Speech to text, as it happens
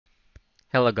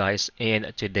Hello guys,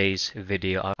 in today's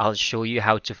video I'll show you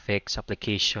how to fix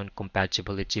application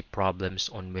compatibility problems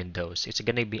on Windows. It's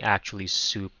gonna be actually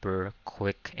super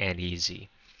quick and easy.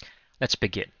 Let's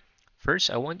begin. First,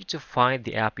 I want you to find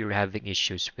the app you're having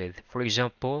issues with. For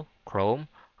example, Chrome,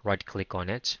 right click on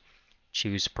it,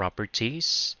 choose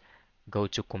Properties, go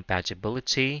to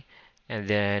Compatibility, and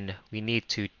then we need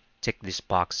to tick these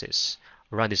boxes.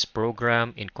 Run this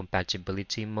program in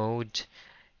compatibility mode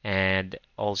and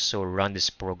also run this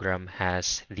program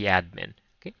as the admin.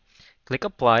 Okay, click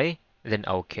apply, then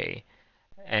OK.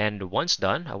 And once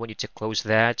done, I want you to close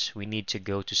that. We need to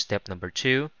go to step number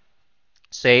 2.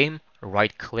 Same,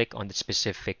 right click on the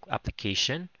specific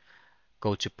application,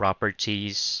 go to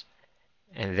properties,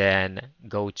 and then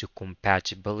go to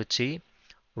compatibility.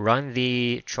 Run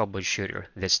the troubleshooter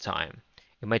this time.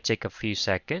 It might take a few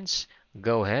seconds.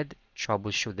 Go ahead,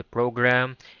 troubleshoot the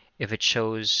program. If it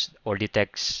shows or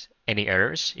detects any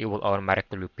errors, it will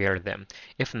automatically repair them.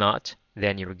 If not,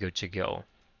 then you're good to go.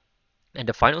 And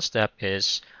the final step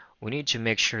is we need to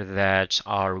make sure that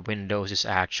our Windows is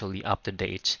actually up to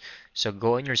date. So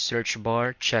go in your search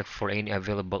bar, check for any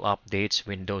available updates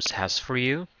Windows has for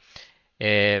you.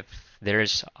 If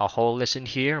there's a whole list in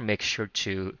here, make sure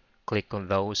to click on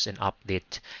those and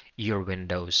update your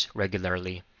Windows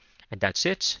regularly. And that's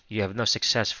it. You have now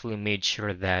successfully made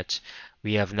sure that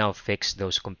we have now fixed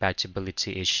those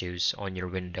compatibility issues on your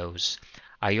Windows.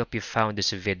 I hope you found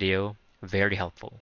this video very helpful.